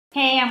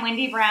Hey, I'm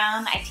Wendy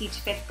Brown. I teach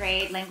 5th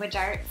grade language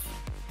arts.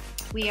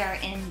 We are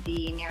in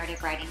the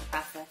narrative writing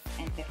process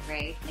in 5th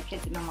grade. The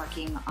kids have been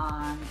working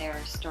on their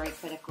story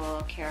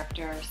critical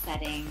character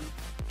setting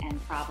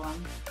and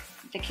problem.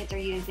 The kids are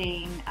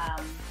using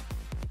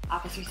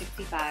Office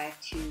 365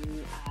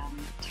 to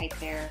type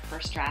their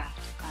first draft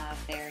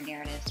of their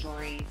narrative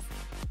stories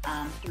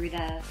through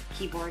the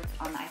keyboards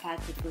on the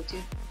iPads with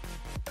Bluetooth,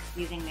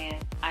 using the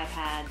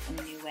iPads in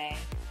a new way.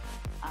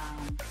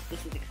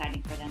 This is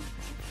exciting for them.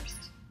 It's their first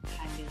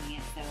time doing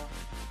it, so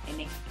it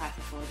makes the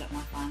process a little bit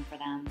more fun for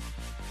them.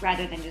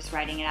 Rather than just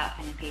writing it out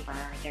pen and paper,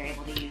 they're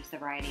able to use the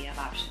variety of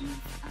options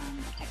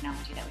of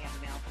technology that we have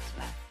available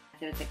to us.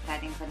 So it's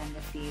exciting for them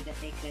to see that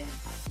they could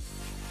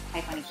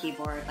type on a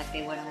keyboard like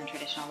they would on a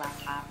traditional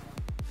laptop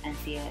and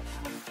see it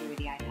through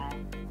the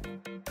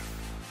iPad.